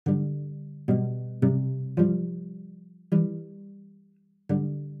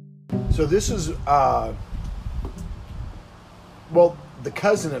So this is, well, the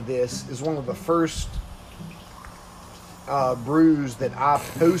cousin of this is one of the first brews that I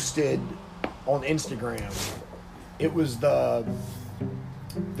posted on Instagram. It was their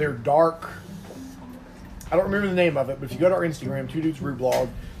dark, I don't remember the name of it, but if you go to our Instagram, Two Dudes Brew Blog,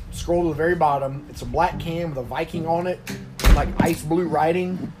 scroll to the very bottom, it's a black can with a Viking on it, like ice blue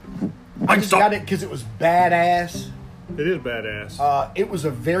writing. I just got it because it was badass. It is badass. It was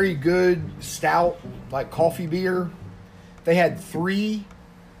a very good stout, like coffee beer. They had 3.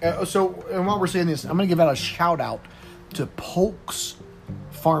 And while we're saying this, I'm going to give out a shout out to Polk's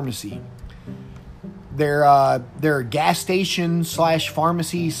Pharmacy. They're a gas station /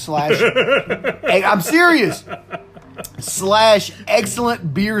 pharmacy / hey, I'm serious /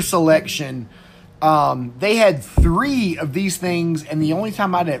 excellent beer selection. They had 3 of these things, and the only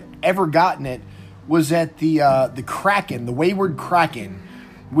time I'd have ever gotten it was at the Kraken, the Wayward Kraken,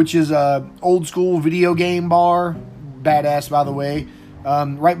 which is a old school video game bar. Badass, by the way.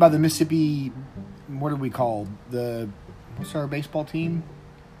 Right by the Mississippi, what are we called? What's our baseball team?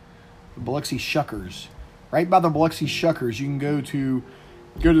 The Biloxi Shuckers. Right by the Biloxi Shuckers, you can go to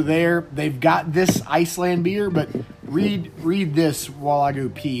there. They've got this Iceland beer, but read this while I go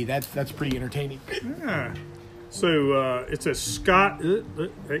pee. That's pretty entertaining. Yeah. So it's a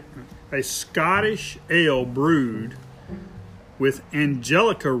Scottish ale brewed with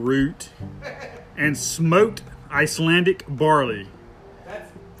angelica root and smoked Icelandic barley.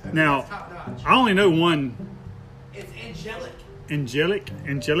 Now, I only know one. It's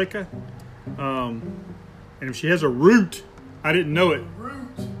Angelica. And if she has a root, I didn't know it.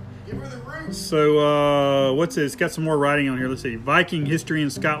 Give her the root. So, what's it? It's got some more writing on here. Let's see. Viking history in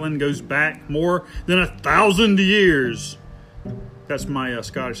Scotland goes back more than 1,000 years. That's my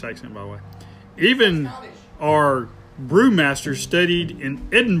Scottish accent, by the way. Even our brewmaster studied in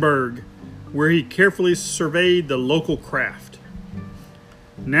Edinburgh, where he carefully surveyed the local craft.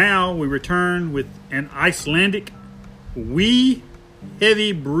 Now we return with an Icelandic wee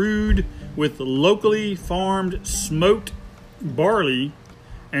heavy brewed with locally farmed smoked barley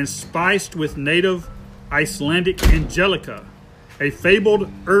and spiced with native Icelandic angelica, a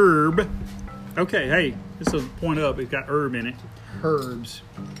fabled herb. Okay, hey, this is a point up. It's got herb in it. Herbs.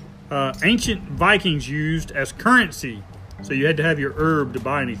 Ancient Vikings used as currency, so you had to have your herb to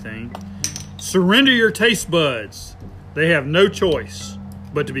buy anything. Surrender your taste buds. They have no choice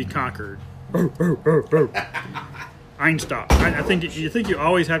but to be conquered. Einstock. I think you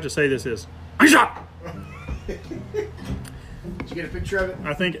always have to say this is Einstock. Did you get a picture of it?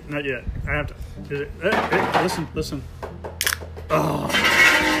 I think not yet. I have to. Is it, listen. Oh. All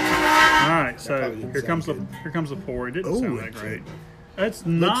right. So here comes the pour. It didn't sound that great. It's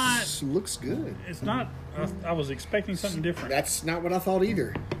not. Looks good. It's not. I was expecting something different. That's not what I thought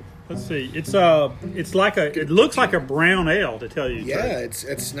either. Let's see. It's like it looks like a brown ale, to tell you the truth.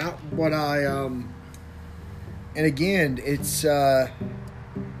 It's not what I and again, it's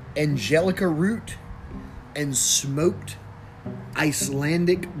angelica root and smoked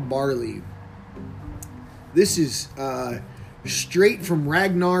Icelandic barley. This is straight from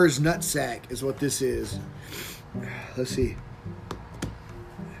Ragnar's nutsack is what this is. Let's see.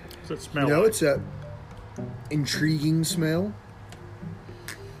 Does it smell? It's a intriguing smell.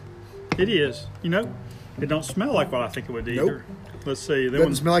 It is. It don't smell like what I think it would either. Nope. Let's see.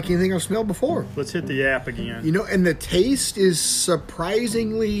 Doesn't smell like anything I've smelled before. Let's hit the app again. And the taste is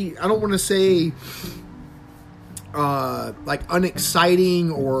surprisingly, I don't want to say like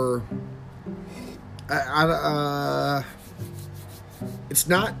unexciting or it's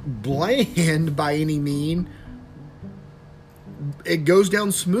not bland by any mean. It goes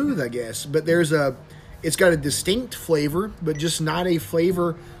down smooth, I guess, but it's got a distinct flavor, but just not a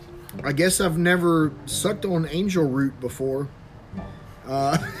flavor. I guess I've never sucked on angel root before.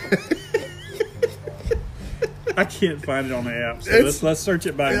 I can't find it on the app, so let's search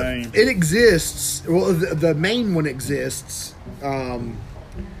it by name. It exists. Well, the main one exists.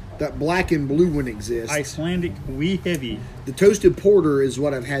 That black and blue one exists. Icelandic Wee Heavy. The toasted porter is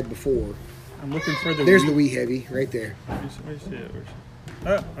what I've had before. I'm looking for the. There's the Wee Heavy right there. Where's it?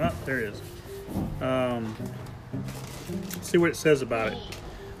 Oh, there it is. Let's see what it says about it.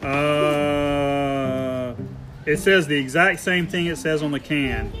 It says the exact same thing it says on the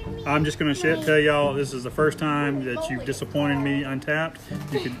can. I'm just going to tell y'all this is the first time that you've disappointed me, Untapped.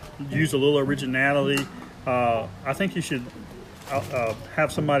 You could use a little originality. I think you should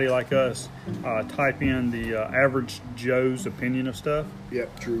have somebody like us type in the average Joe's opinion of stuff.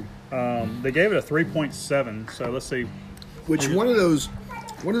 Yep, true. They gave it a 3.7, so let's see. Which one of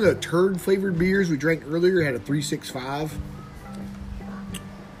the turd flavored beers we drank earlier had a 3.65.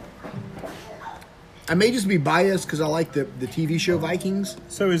 I may just be biased because I like the TV show Vikings.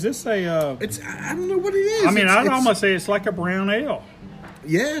 So is this a? I don't know what it is. I mean, I'd I'd almost say it's like a brown ale.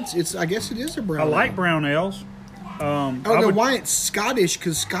 Yeah, it's. I guess it is a brown. I like ale. brown ales. I don't know why it's Scottish,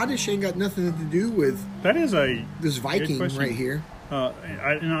 because Scottish ain't got nothing to do with That is a this Viking question. right here.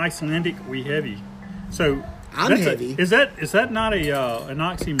 In Icelandic we heavy. So I'm that's heavy. Is that not an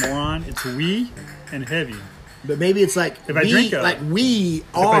oxymoron? It's we and heavy. But maybe it's like If I drink we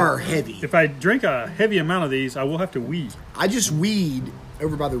are heavy. If I drink a heavy amount of these, I will have to wee. I just weed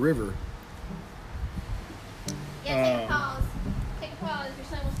over by the river. Yeah, take a pause. Take a pause. Your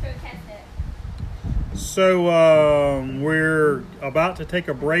son will throw a cast net. So we're about to take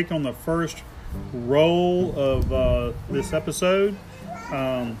a break on the first roll of this episode.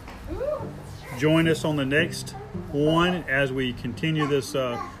 Join us on the next one as we continue this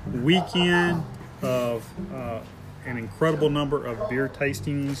weekend of an incredible number of beer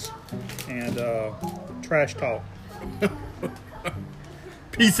tastings and trash talk.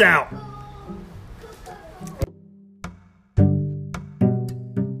 Peace out.